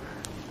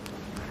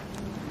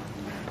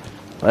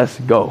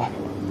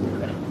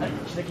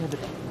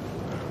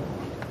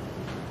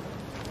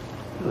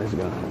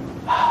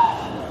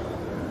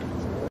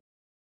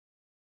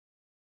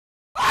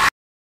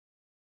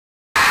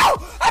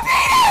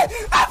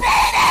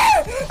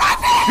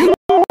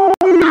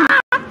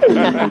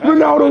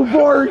 Ronaldo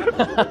board.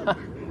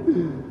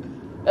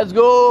 Let's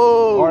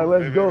go. All right,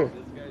 let's go. This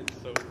guy is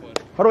so funny.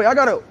 Hold on, I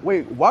gotta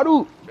wait. Why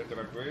do?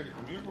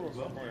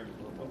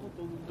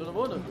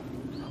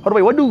 Hold on,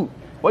 wait. What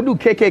do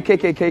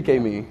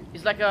KKKKKK mean?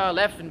 It's like a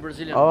left in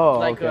Brazilian. Oh, It's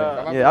like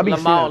okay. Yeah, I be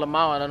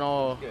Lamau, I don't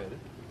know.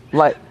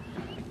 Like,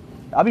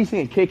 I be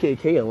seeing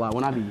KKK a lot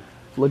when I be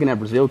looking at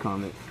Brazil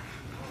comments.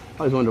 I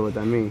always wonder what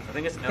that means. I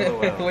think it's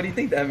LOL. What do you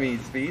think that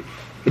means, Speed?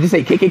 It just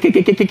say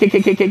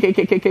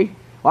KKKKKKKKKKKK.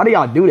 Why do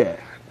y'all do that?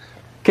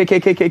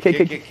 KKKKKKK.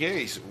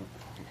 KKK.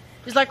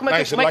 It's like,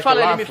 Nice, como é que like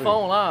fala a ele me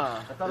phone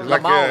lá? It's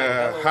like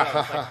ha ha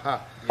ha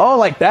ha. Oh,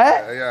 like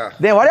that? Yeah.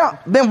 Then why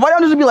y'all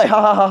just be like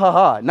ha ha ha ha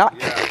ha? Not.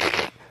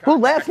 Yeah. Who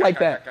laughs like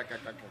that?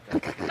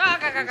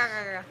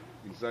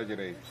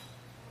 Exaggerate.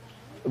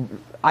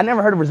 I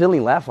never heard a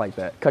Brazilian laugh like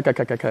that.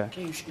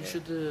 Okay, you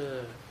should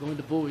go in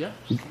the pool, yeah?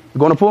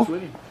 Go in the pool?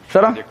 Swimming.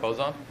 Shut up. Your clothes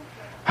on?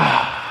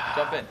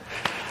 Jump in.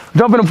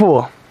 Jump in the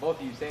pool.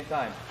 Both of you, same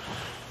time.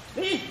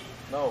 Me?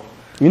 No.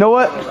 You know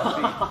what?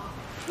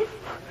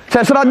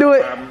 Chad, should I do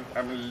it?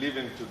 I'm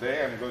leaving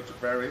today. I'm going to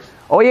Paris.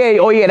 Oh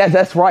yeah.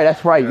 That's right.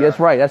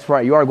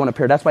 You are going to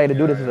Paris. That's why you had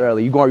to do this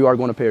early. You are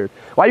going to Paris.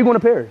 Why are you going to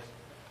Paris?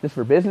 Just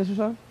for business or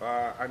something?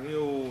 A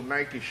new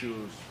Nike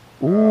shoes.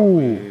 Ooh.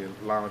 We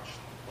launch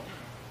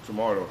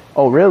tomorrow.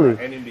 Oh really?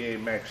 NBA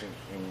match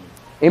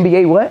in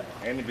NBA what?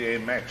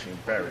 NBA match in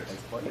Paris.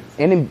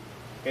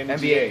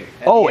 NBA.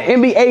 Oh,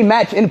 NBA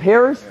match in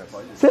Paris? Yes.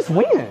 Since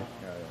when?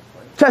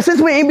 Chad,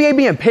 since when NBA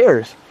be in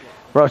Paris?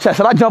 Bro, Chad,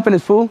 should I jump in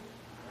this pool?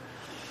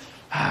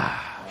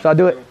 Should I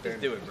do it? Just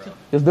do it, bro.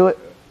 Just do it?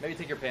 Maybe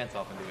take your pants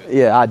off and do it.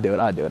 Yeah, I do it.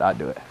 Don't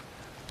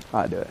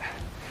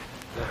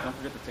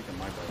forget to take a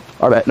mic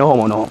off. All right, no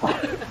homo. All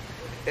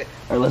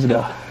right, let's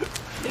go.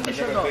 Take the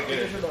shirt off.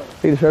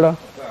 Take the shirt off.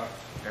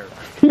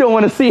 He don't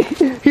want to see.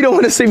 He don't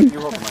want to see me.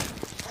 You're welcome, Mike.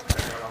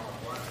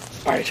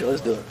 All right,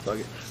 let's do it. Fuck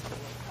it.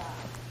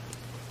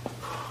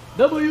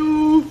 W.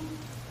 You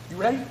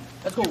ready?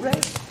 Let's go.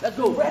 Let's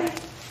go. Ready?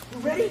 You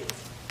ready?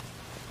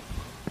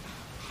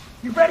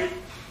 You ready?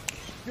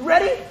 You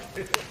ready?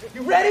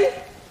 You ready?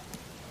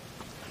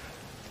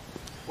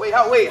 Wait,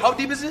 how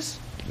deep is this?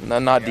 No,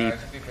 not deep.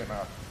 It's deep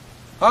enough.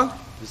 Huh?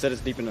 You said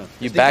it's deep enough.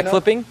 You deep enough?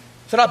 backflipping?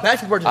 Should I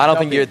backflip or just I don't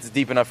jump think in? it's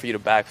deep enough for you to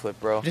backflip,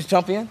 bro. Just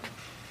jump in?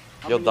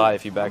 You'll die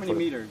if you How many backflip.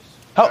 meters?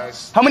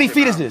 How many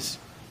feet is this?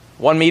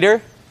 1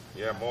 meter?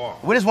 Yeah, more.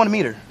 What is 1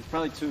 meter? It's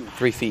probably 2.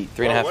 3 feet.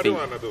 3.5 what do you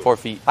feet. wanna do? 4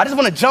 feet. I just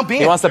want to jump in.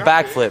 He wants to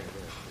backflip.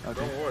 Don't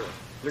worry.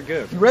 You're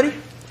good. You ready?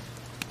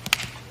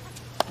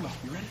 Come on,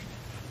 you ready?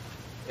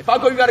 If I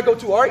go, you gotta go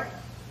too, alright?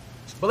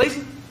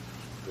 Beleza?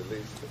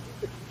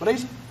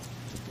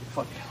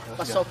 Fuck yeah.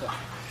 Let's go.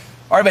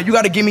 Alright, man, you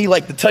gotta give me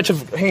like the touch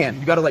of hand.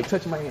 You gotta like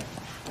touch my hand.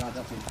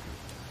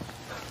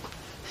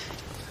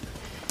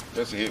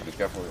 Just here, be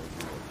careful.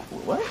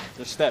 What?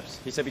 There's steps.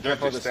 He said be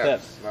careful of the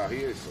steps. No, he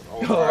is.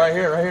 Oh, right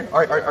here.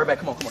 Alright, man,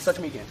 come on. Touch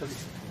me again.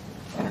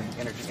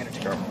 Energy.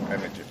 Careful,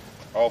 energy.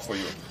 All for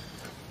you.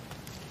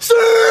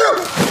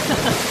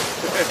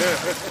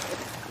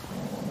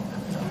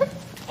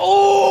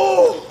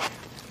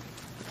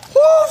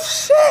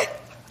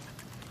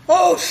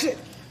 Oh shit!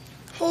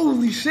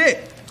 Holy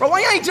shit! Bro,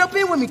 why you ain't jump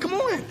in with me? Come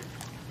on!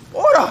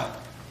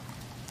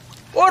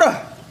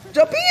 Order!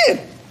 Jump in!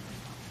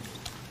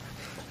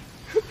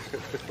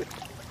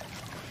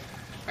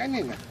 Hi,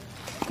 Nina.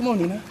 Come on,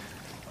 Nina.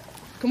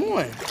 Come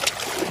on.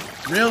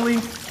 Really?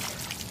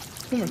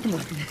 Come on.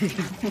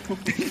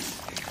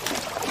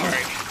 All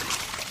right,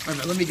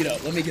 let me get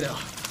out.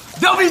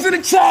 W's in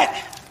the chat!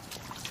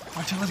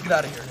 All right, let's get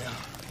out of here now.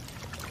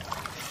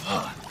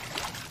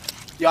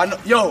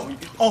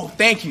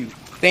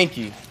 Thank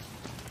you.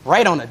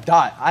 Right on the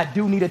dot. I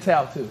do need a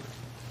towel too.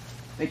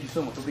 Thank you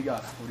so much.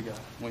 Obrigado.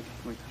 Wait.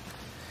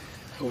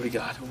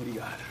 Obrigado.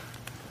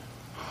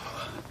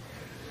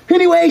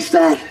 Anyway,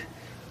 stat.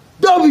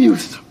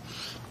 W's.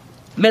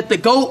 Met the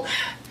GOAT.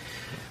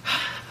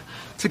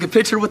 Took a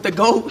picture with the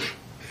GOAT.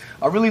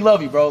 I really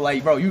love you, bro.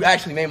 Like, bro, you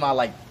actually made my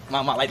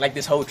like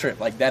this whole trip,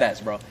 like that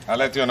ass, bro. I'll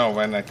let you know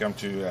when I come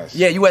to US.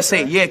 Yeah,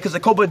 USA. Yeah, because the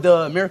Copa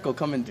de Miracle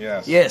coming.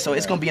 Yes. Yeah, so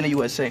it's gonna be in the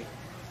USA,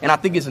 and I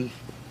think it's in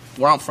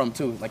where I'm from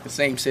too, like the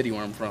same city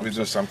where I'm from. We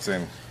do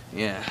something.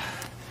 Yeah.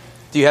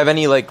 Do you have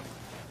any like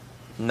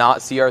not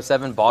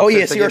CR7 boxers? Oh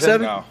yeah, to give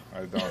him? CR7. No,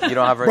 I don't. You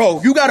don't have.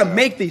 Bro, you gotta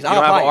make these. You I'll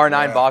don't have buy it.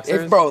 R9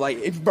 boxers.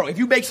 If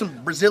you make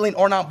some Brazilian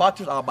R9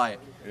 boxers, I'll buy it.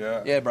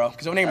 Yeah. Yeah, bro.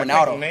 Because your name I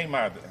Ronaldo. think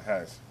Neymar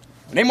has.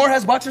 Neymar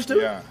has boxers too.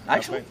 Yeah.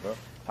 Actually, I think, bro.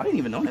 I didn't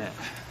even know that.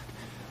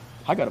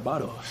 I got a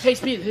bottle. Hey,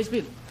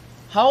 Speed.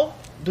 How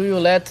do you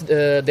let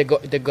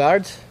the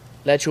guard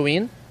let you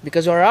in?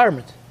 Because you're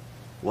armed.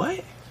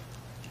 What?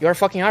 You're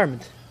fucking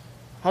armed.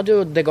 How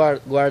do the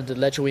guard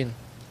let you in?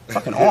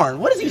 Fucking armed.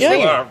 What is he Yeah.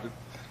 saying?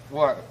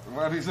 What?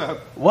 What is that?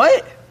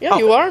 What? Yeah,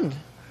 you armed.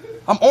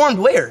 I'm armed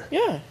where?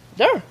 Yeah,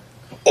 there.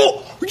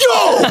 Oh,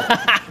 yo!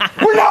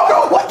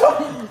 Ronaldo, what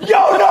the?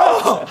 Yo,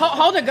 no!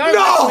 How the guard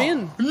let you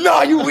in?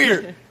 No, you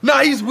weird. No,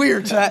 he's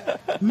weird, chat.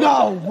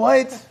 No,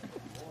 what?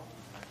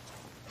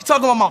 He's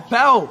talking about my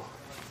belt.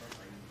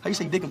 How you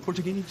say dick in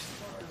Portuguese?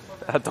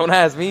 Don't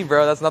ask me,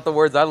 bro. That's not the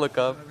words I look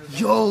up.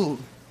 Yo,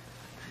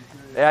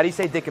 Hey, how do you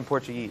say dick in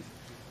Portuguese?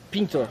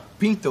 Pinto.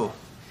 pinto.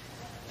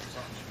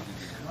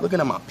 Looking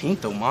at my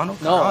pinto, mano. No,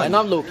 Caralho. I'm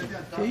not looking.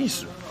 Que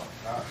isso?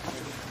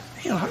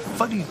 Damn, how the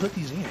fuck do you put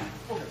these in?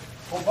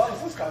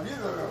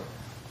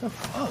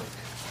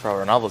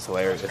 Bro, Ronaldo's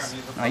hilarious.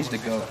 I used to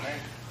go.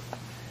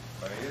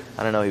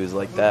 I don't know he was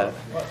like that.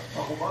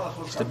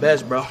 It's the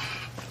best, bro.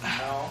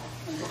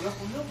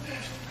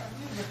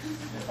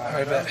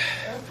 Alright, bet.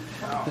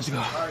 Let's go.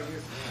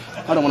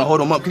 I don't want to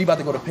hold him up because he about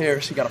to go to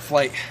Paris. He got a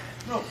flight.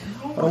 I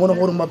don't want to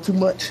hold him up too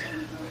much.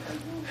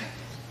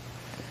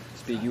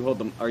 Speed, you hold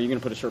them. Are you gonna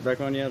put a shirt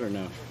back on yet or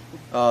no?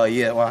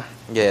 Yeah, why?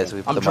 Yeah, so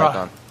we put I'm the dry. mic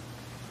on.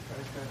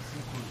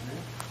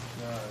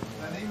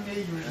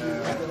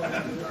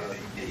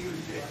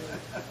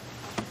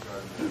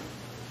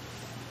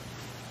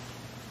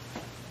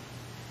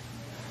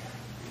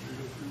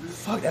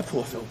 Fuck, that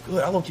pull felt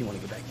good. I low-key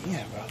want to get back in,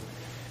 bro.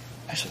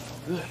 That shit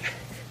felt good.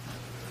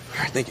 All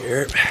right, thank you,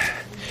 Herb.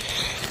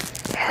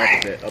 All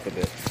right. Up a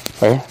bit.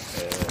 All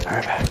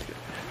right, back.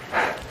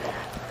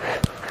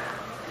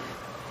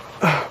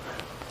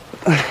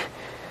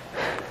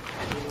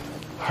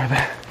 All right,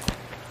 back.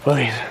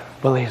 Bullies.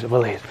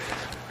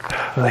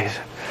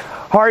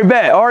 Already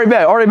bet.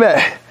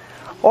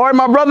 All right,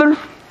 my brother.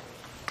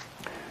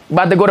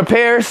 About to go to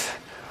Paris.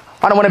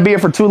 I don't want to be here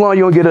for too long.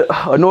 You'll get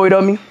annoyed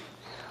of me.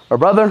 My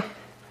brother.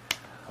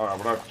 Oh, I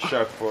brought a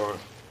shirt for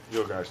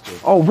you guys too.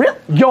 Oh, really?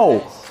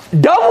 Yo,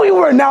 W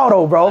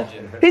Ronaldo, bro.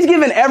 He's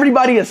giving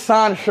everybody a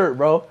signed shirt,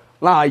 bro.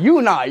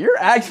 You're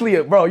actually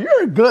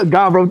you're a good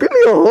guy, bro. Give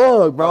me a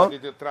hug, bro.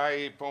 Did you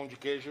try pão de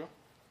queijo?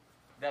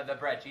 The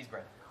bread, cheese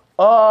bread.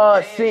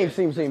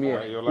 Same,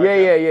 yeah. You like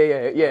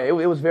Yeah.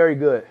 It was very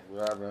good. We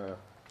have a...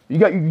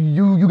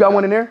 You got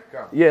one in there?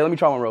 Yeah. Yeah, let me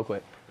try one real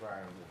quick.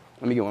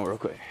 Let me get one real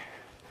quick.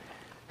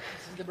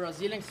 This is the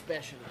Brazilian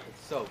special.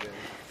 It's so good.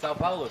 Sao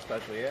Paulo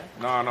special, yeah?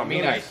 No,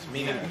 Minas. It's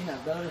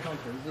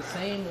the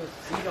same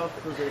seed of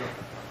Cruzeiro.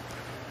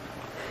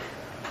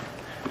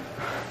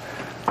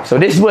 So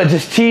this is what,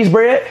 just cheese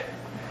bread?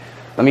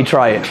 Let me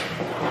try it.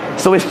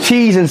 So it's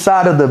cheese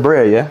inside of the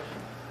bread, yeah?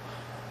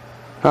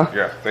 Huh?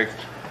 Yeah, thank you.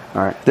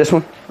 All right, this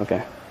one?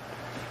 Okay.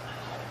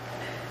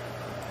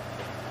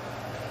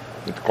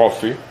 With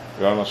coffee.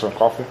 You want some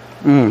coffee?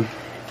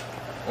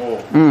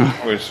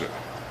 It's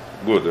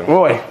good. Hein?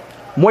 Oi,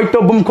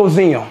 muito bom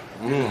cozinho.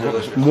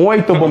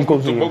 Muito bom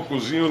cozinho. Bom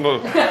cozinho,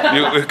 no,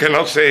 you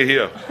cannot say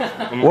here.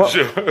 What?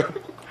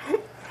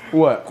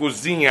 What?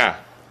 Cozinha.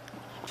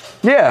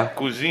 Yeah,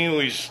 Cozinho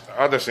is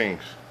other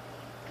things.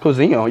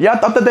 cozinho. Yeah, I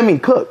thought that mean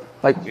cook.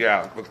 Like,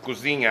 Yeah, but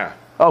cozinha.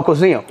 oh,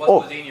 cozinho.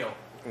 Oh, Cozinho?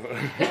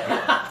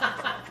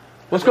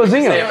 what's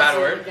cozinho? bad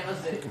word?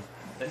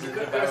 That's a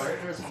good bad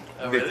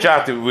word. The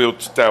chat will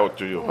tell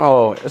to you.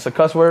 Oh, it's a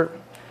cuss word?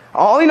 I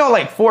only know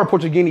like 4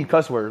 Portuguese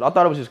cuss words. I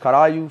thought it was just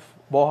caralho,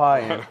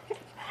 borra, and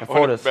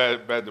Only foda-se.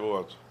 bad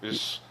words.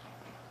 It's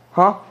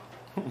Huh?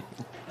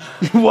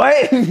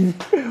 What?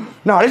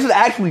 No, this is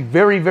actually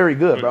very, very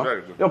good, bro.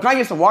 Very good. Yo, can I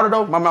get some water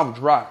though? My mouth is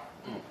dry.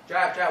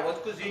 Chat, what's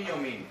cozinho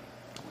mean?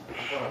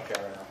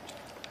 Okay, right now.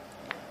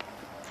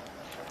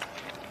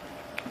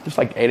 It's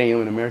like 8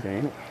 a.m. in America,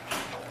 ain't it?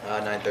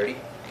 9:30.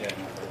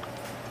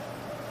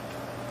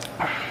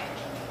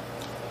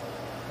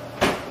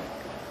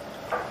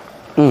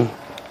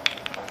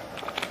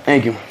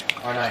 Thank you.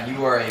 R9,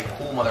 you are a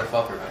cool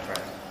motherfucker, my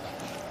friend.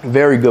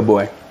 Very good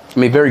boy. I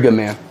mean, very good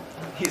man.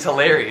 He's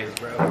hilarious,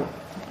 bro.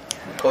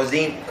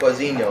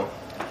 Cozinho.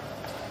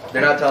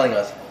 They're not telling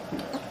us.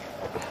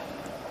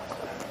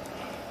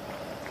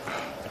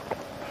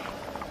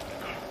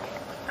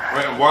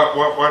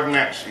 what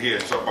next here,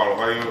 Sao Paulo?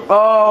 Why you?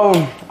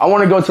 I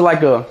want to go to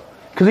like a,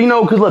 cause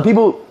look,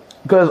 people,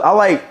 cause I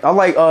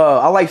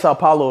like Sao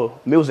Paulo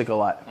music a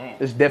lot.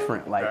 It's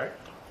different, like. Okay.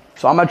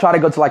 So I'm gonna try to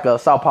go to like a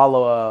Sao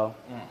Paulo,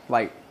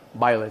 like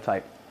baile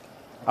type.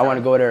 I want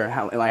to go there and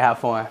have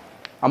fun.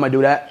 I'm gonna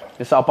do that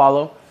in Sao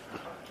Paulo,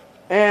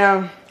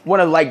 and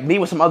want to like meet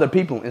with some other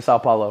people in Sao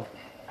Paulo.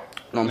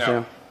 know what I'm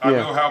saying? I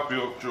will help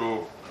you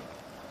to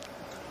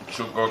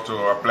go to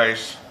a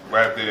place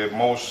where the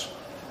most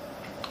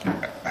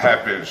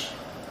happens.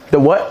 The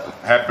what?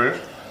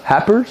 Happens.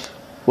 Happers?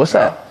 What's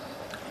that?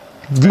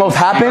 The most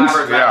happens?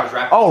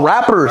 Yeah. Oh,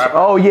 rappers.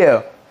 Oh,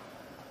 yeah.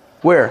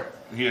 Where?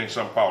 Here in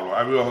São Paulo.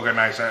 I will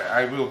organize.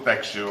 I will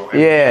text you.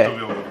 Yeah,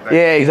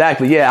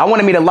 exactly. Yeah, I want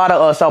to meet a lot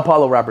of Sao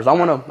Paulo rappers. I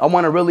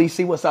want to really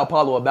see what Sao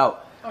Paulo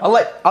about. I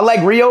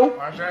like Rio.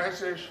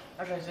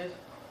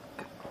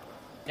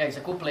 Yeah, it's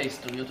a cool place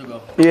to you to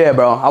go. Yeah,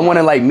 bro. I want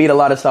to like meet a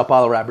lot of Sao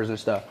Paulo rappers and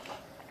stuff.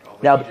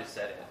 Now, you just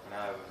said it.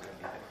 Now everyone's gonna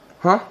be there.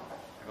 Huh?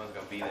 Everyone's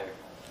gonna be there.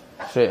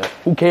 Shit.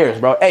 Who cares,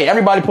 bro? Hey,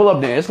 everybody pull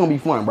up then. It's gonna be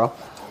fun, bro.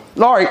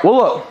 All right. Well,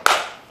 look.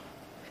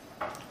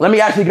 Let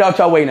me actually get out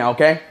your way now,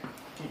 okay?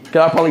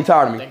 Because I'm probably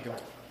tired of me. Thank you.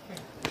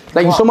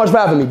 Thank you so much for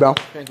having me, bro.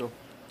 Thank you.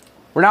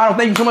 Ronaldo,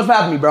 thank you so much for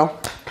having me, bro.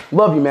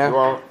 Love you, man. You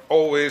are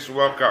always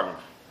welcome.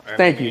 And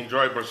Thank you.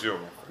 Enjoy Brazil.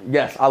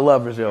 Yes, I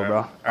love Brazil, bro.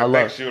 I I'll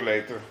love text you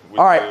later with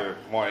All right.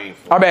 more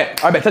info. I bet.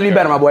 Tell me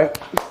better, my boy.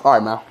 All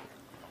right, man.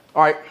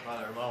 All right.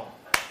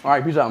 All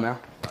right, peace out, man.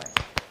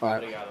 All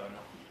right.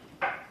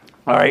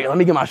 All right, let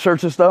me get my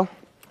shirts and stuff.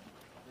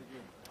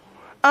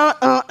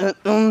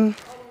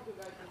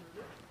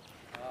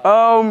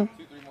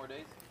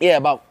 Yeah,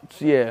 about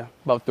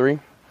 3.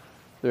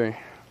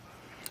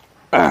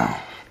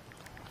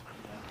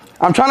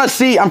 I'm trying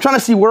to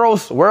see where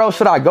else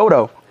should I go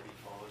though?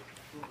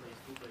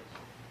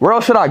 Where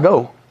else should I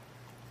go?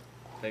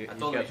 I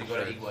told him to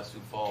go to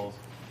Iguazu Falls.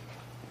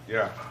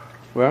 Yeah.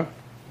 Where?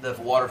 The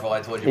waterfall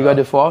I told you You got about.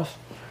 the falls?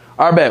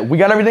 All right, bet. We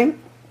got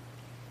everything?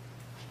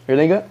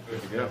 Everything good?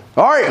 Yeah.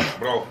 All right.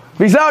 Bro.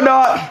 Peace out,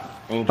 dog.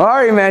 All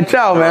right, man.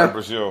 Ciao, Enjoy man.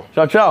 Brazil.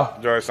 Ciao, ciao.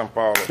 Enjoy São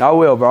Paulo. I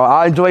will, bro.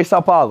 I enjoy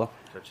Sao Paulo.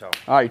 Ciao.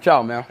 All right,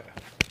 ciao, man.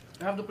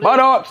 You have to play Bye,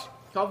 dogs.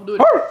 Call of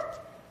Duty.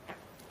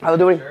 Call of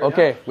Duty? Sure,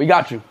 okay, we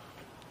got you.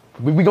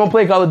 We gonna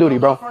play Call of Duty,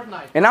 bro.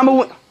 Fortnite. And I'm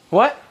a...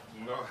 What?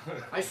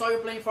 I saw you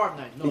playing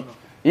Fortnite. No.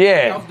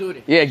 Yeah. Call of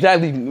Duty. Yeah,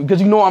 exactly. Because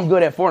you know I'm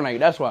good at Fortnite.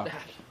 That's why.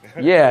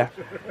 Yeah.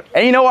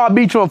 And you know I'll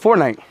beat you on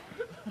Fortnite.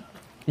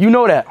 You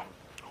know that.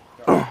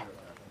 All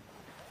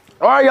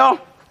right, y'all.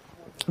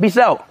 Peace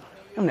out.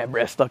 Damn, that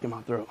breath stuck in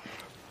my throat.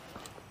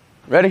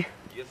 Ready?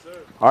 Yes, sir.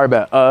 All right,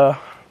 bet. Let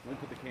me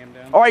put the cam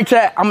down. All right,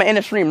 chat. I'm gonna end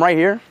the stream right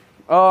here.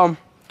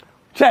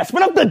 Chat,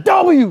 spin up the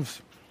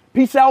W's.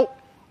 Peace out.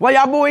 Love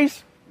y'all,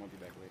 boys.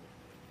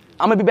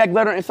 I'm gonna be back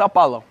later in Sao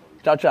Paulo.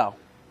 Ciao, ciao.